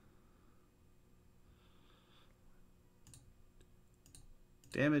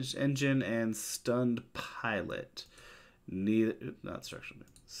 Damaged engine and stunned pilot. Neither, not structural.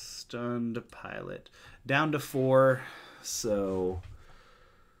 Stunned pilot. Down to 4. So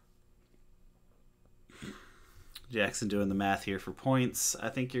Jackson doing the math here for points. I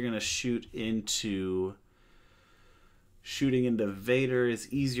think you're going to shooting into Vader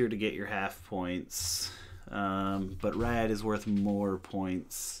is easier to get your half points. But Ryad is worth more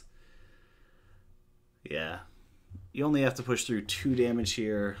points. Yeah. You only have to push through 2 damage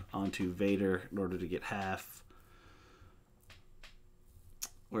here onto Vader in order to get half.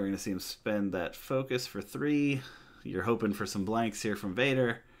 We're going to see him spend that focus for 3. You're hoping for some blanks here from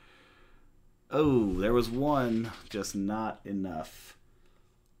Vader. Oh, there was one, just not enough.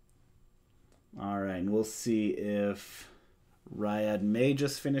 All right, and we'll see if Ryad may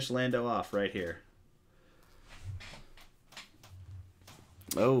just finish Lando off right here.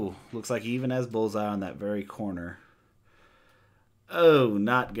 Oh, looks like he even has bullseye on that very corner. Oh,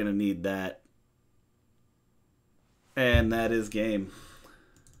 not going to need that. And that is game.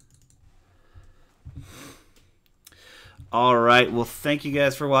 All right, well, thank you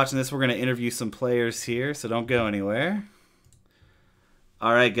guys for watching this. We're going to interview some players here, so don't go anywhere.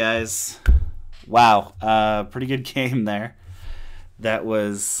 All right, guys. Wow, pretty good game there. That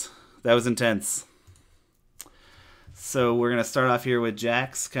was intense. So we're going to start off here with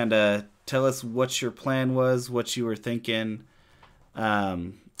Jax. Kind of tell us what your plan was, what you were thinking,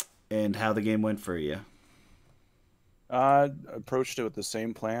 and how the game went for you. I approached it with the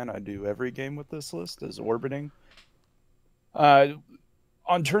same plan I do every game with this list, is orbiting. On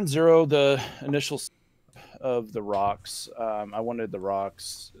turn 0, the initial of the rocks, I wanted the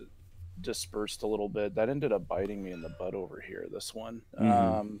rocks dispersed a little bit. That ended up biting me in the butt over here, this one.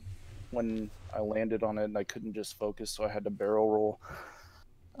 Mm-hmm. When I landed on it, and I couldn't just focus, so I had to barrel roll.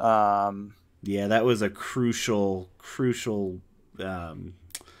 Yeah, that was a crucial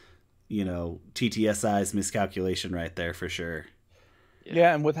TTSI's miscalculation right there for sure.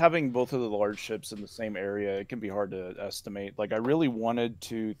 Yeah, and with having both of the large ships in the same area, it can be hard to estimate. Like, I really wanted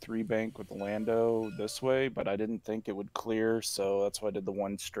to 3-bank with Lando this way, but I didn't think it would clear, so that's why I did the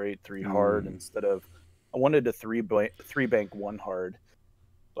 1 straight, 3 hard instead of... I wanted to 3-bank 1 hard,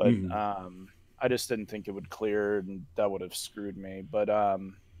 but I just didn't think it would clear, and that would have screwed me. But,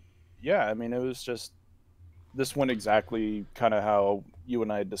 yeah, I mean, it was just... This went exactly kind of how you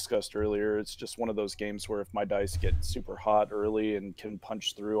and I discussed earlier. It's just one of those games where if my dice get super hot early and can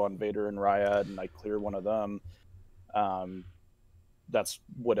punch through on Vader and Ryad and I clear one of them, that's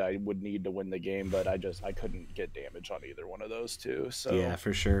what I would need to win the game. But I couldn't get damage on either one of those two. So yeah,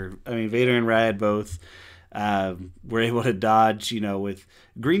 for sure. I mean, Vader and Ryad both were able to dodge, with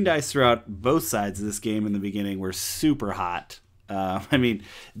green dice throughout both sides of this game in the beginning were super hot. I mean,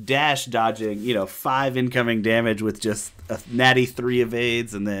 Dash dodging, 5 incoming damage with just a natty 3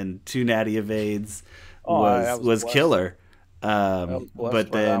 evades and then 2 natty evades was killer.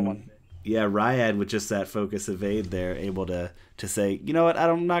 But then, yeah, Ryad with just that focus evade there, able to say, you know what,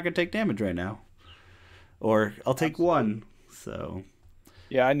 I'm not going to take damage right now. Or I'll take 1. So,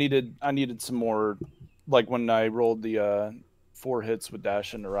 yeah, I needed some more, like when I rolled the 4 hits with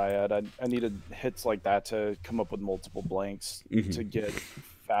Dash and Ryad, I needed hits like that to come up with multiple blanks to get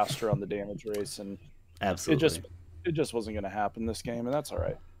faster on the damage race, and absolutely, it just wasn't going to happen this game, and that's all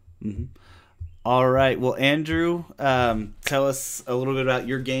right. All right, well, Andrew, tell us a little bit about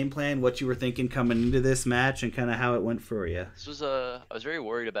your game plan, what you were thinking coming into this match, and kind of how it went for you. This was I was very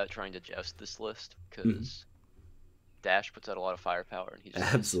worried about trying to joust this list because Dash puts out a lot of firepower, and he's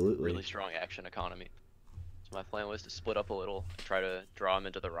just really strong action economy. My plan was to split up a little and try to draw him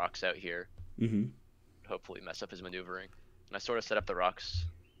into the rocks out here. Hopefully mess up his maneuvering. And I sort of set up the rocks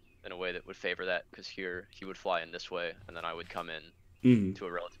in a way that would favor that, because here he would fly in this way, and then I would come in to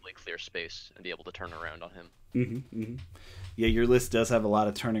a relatively clear space and be able to turn around on him. Yeah, your list does have a lot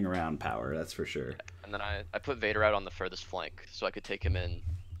of turning around power, that's for sure. And then I put Vader out on the furthest flank, so I could take him in.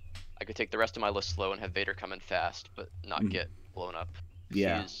 I could take the rest of my list slow and have Vader come in fast, but not get blown up.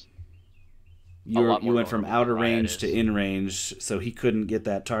 Yeah. You went from outer range to in range, so he couldn't get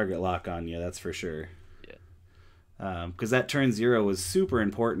that target lock on you, that's for sure. Yeah. Because that turn 0 was super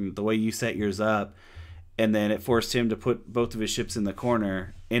important, the way you set yours up, and then it forced him to put both of his ships in the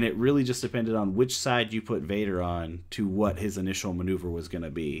corner, and it really just depended on which side you put Vader on to what his initial maneuver was going to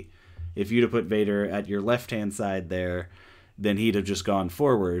be. If you'd have put Vader at your left-hand side there, then he'd have just gone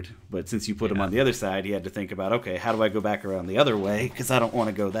forward, but since you put him on the other side, he had to think about, okay, how do I go back around the other way, because I don't want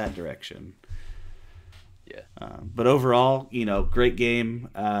to go that direction. But overall, great game.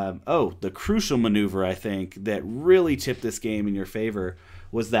 The crucial maneuver, I think, that really tipped this game in your favor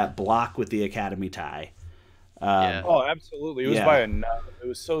was that block with the Academy tie. Oh, absolutely. It was by a nut. It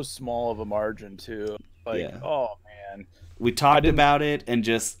was so small of a margin, too. Oh, man. We talked about it, and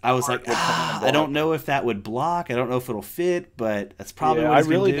I was like, I don't know if that would block. I don't know if it'll fit, but that's probably what it's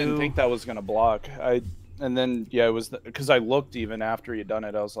going to do. I really didn't think that was going to block. And then, it was because I looked even after you'd done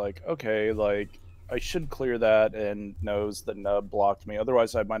it. I was like, okay, I should clear that, and knows the nub blocked me.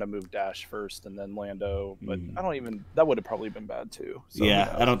 Otherwise, I might have moved Dash first and then Lando. But that would have probably been bad too. So,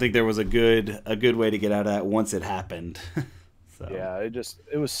 yeah, I don't think there was a good way to get out of that once it happened. So. Yeah,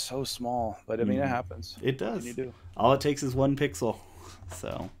 it was so small, but I mean, it happens. It does. What can you do? All it takes is 1 pixel.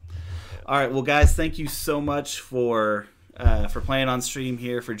 So, All right, well, guys, thank you so much for playing on stream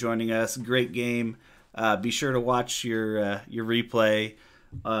here, for joining us. Great game. Be sure to watch your replay.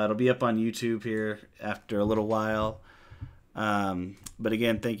 It'll be up on YouTube here after a little while. But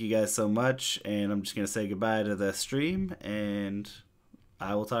again, thank you guys so much, and I'm just going to say goodbye to the stream, and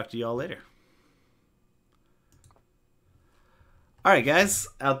I will talk to you all later. All right, guys,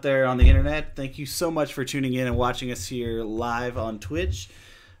 out there on the internet, thank you so much for tuning in and watching us here live on Twitch.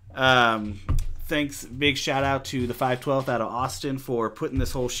 Thanks, big shout out to the 512th out of Austin for putting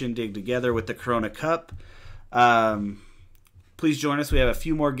this whole shindig together with the Corona Cup. Please join us. We have a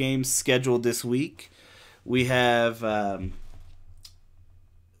few more games scheduled this week. We have... oh,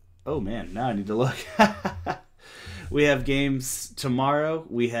 man, now I need to look. We have games tomorrow.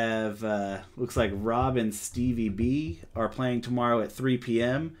 We have, looks like Rob and Stevie B are playing tomorrow at 3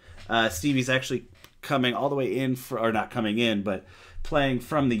 p.m. Stevie's actually coming all the way in, or not coming in, but playing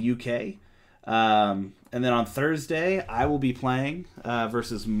from the UK. And then on Thursday, I will be playing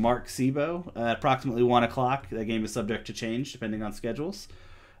versus Mark Sebo at approximately 1 o'clock. That game is subject to change depending on schedules.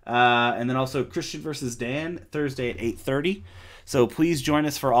 And then also Christian versus Dan, Thursday at 8:30. So please join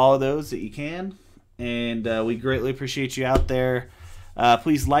us for all of those that you can. And we greatly appreciate you out there.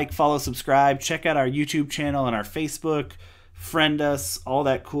 Please like, follow, subscribe. Check out our YouTube channel and our Facebook. Friend us, all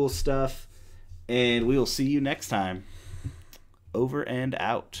that cool stuff. And we will see you next time. Over and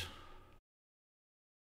out.